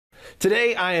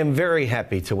Today, I am very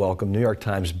happy to welcome New York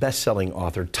Times bestselling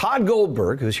author Todd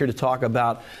Goldberg, who's here to talk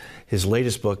about his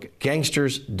latest book,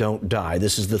 Gangsters Don't Die.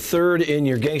 This is the third in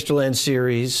your Gangsterland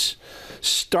series.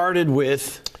 Started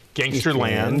with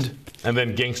Gangsterland and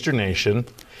then Gangster Nation.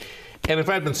 And if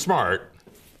I'd been smart,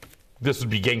 this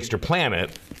would be Gangster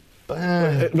Planet.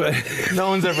 No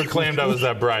one's ever claimed I was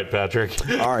that bright, Patrick.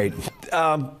 All right.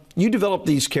 You developed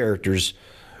these characters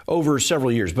over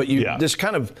several years, but this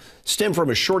kind of stemmed from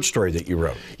a short story that you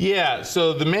wrote. Yeah,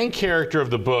 so the main character of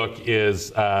the book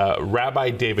is Rabbi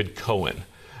David Cohen.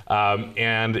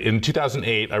 And in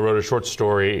 2008, I wrote a short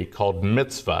story called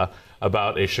Mitzvah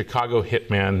about a Chicago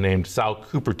hitman named Sal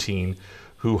Cupertine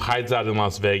who hides out in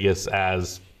Las Vegas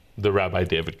as the Rabbi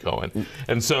David Cohen.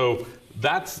 And so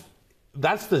that's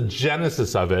the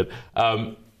genesis of it.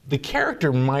 The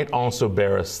character might also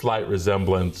bear a slight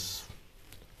resemblance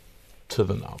to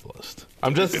the novelist.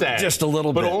 I'm just saying. Just a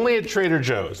little bit. But only at Trader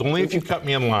Joe's. Only if you cut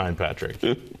me in line, Patrick.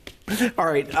 All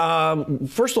right.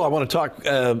 First of all, I want to talk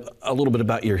a little bit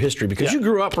about your history, because you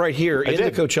grew up right here in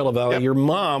the Coachella Valley. Your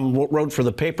mom wrote for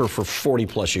the paper for 40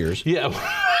 plus years. Yeah.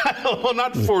 Well,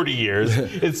 not 40 years.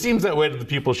 It seems that way to the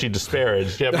people she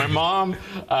disparaged. Yeah, my mom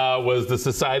was the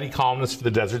society columnist for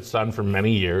the Desert Sun for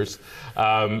many years,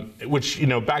 which, you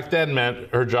know, back then meant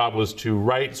her job was to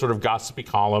write sort of gossipy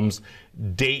columns,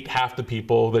 date half the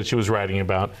people that she was writing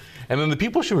about. And then the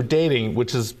people she was dating,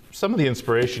 which is some of the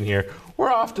inspiration here, were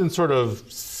often sort of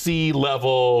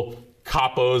C-level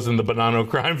capos in the Bonanno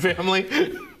crime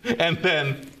family. And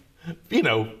then, you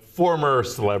know, former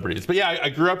celebrities. But yeah, I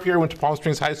grew up here, went to Palm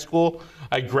Springs High School.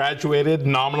 I graduated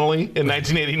nominally in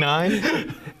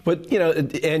 1989. But, you know,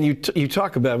 and you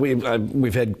talk about,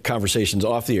 we've had conversations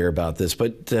off the air about this,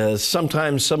 but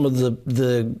sometimes some of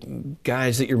the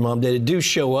guys that your mom dated do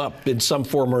show up in some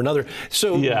form or another.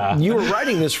 So you were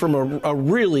writing this from a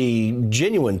really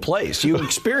genuine place. You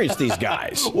experienced these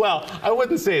guys. Well, I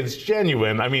wouldn't say it's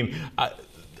genuine. I mean,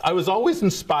 I was always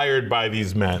inspired by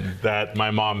these men that my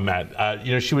mom met.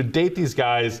 You know, she would date these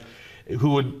guys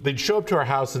they'd show up to our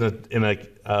house in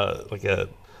a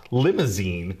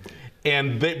limousine,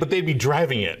 but they'd be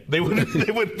driving it. They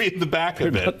wouldn't be in the back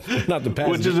of it. Not the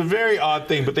passenger. Which is a very odd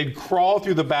thing, but they'd crawl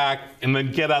through the back and then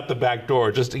get out the back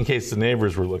door just in case the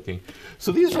neighbors were looking.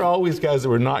 So these were always guys that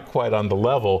were not quite on the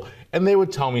level, and they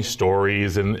would tell me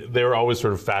stories, and they were always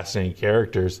sort of fascinating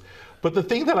characters. But the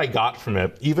thing that I got from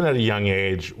it, even at a young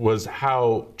age, was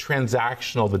how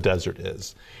transactional the desert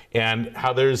is, and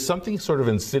how there's something sort of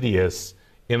insidious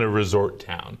in a resort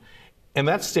town. And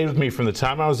that stayed with me from the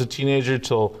time I was a teenager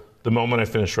till the moment I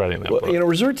finished writing that book. You know,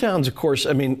 resort towns, of course,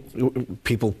 I mean,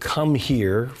 people come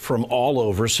here from all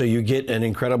over, so you get an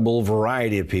incredible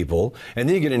variety of people, and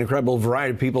then you get an incredible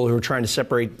variety of people who are trying to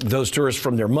separate those tourists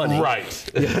from their money.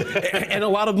 Right. And a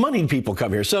lot of moneyed people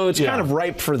come here, so it's kind of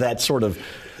ripe for that sort of...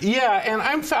 Yeah, and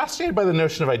I'm fascinated by the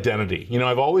notion of identity. You know,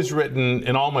 I've always written,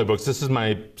 in all my books, this is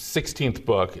my 16th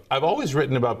book, I've always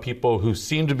written about people who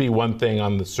seem to be one thing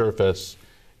on the surface,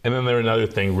 and then they're another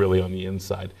thing really on the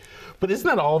inside. But isn't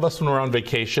that all of us when we're on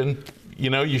vacation?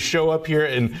 You know, you show up here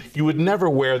and you would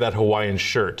never wear that Hawaiian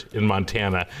shirt in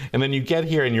Montana. And then you get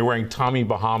here and you're wearing Tommy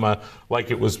Bahama like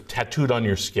it was tattooed on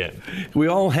your skin. We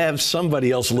all have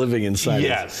somebody else living inside us.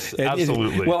 Yes, And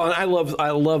absolutely. I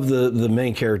love the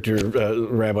main character,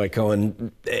 Rabbi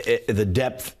Cohen, the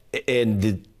depth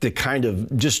and the kind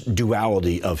of just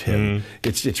duality of him.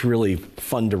 It's really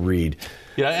fun to read.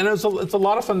 Yeah, and it's a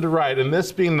lot of fun to write. And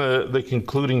this being the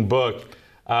concluding book,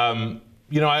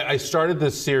 you know, I started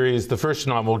this series, the first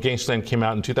novel, Gangsterland, came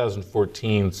out in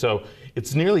 2014. So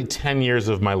it's nearly 10 years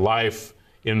of my life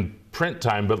in print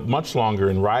time, but much longer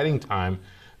in writing time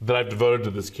that I've devoted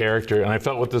to this character. And I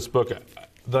felt with this book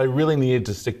that I really needed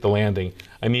to stick the landing.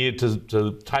 I needed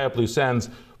to tie up loose ends,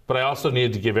 but I also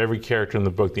needed to give every character in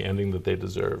the book the ending that they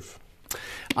deserve.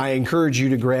 I encourage you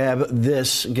to grab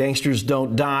this, Gangsters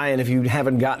Don't Die, and if you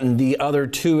haven't gotten the other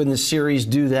two in the series,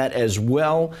 do that as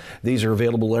well. These are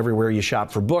available everywhere you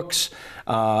shop for books.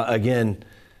 Again,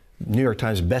 New York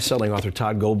Times bestselling author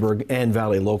Todd Goldberg and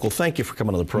Valley Local, thank you for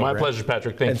coming on the program. My pleasure,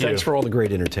 Patrick. Thank you. And thanks for all the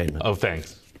great entertainment. Oh,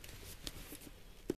 thanks.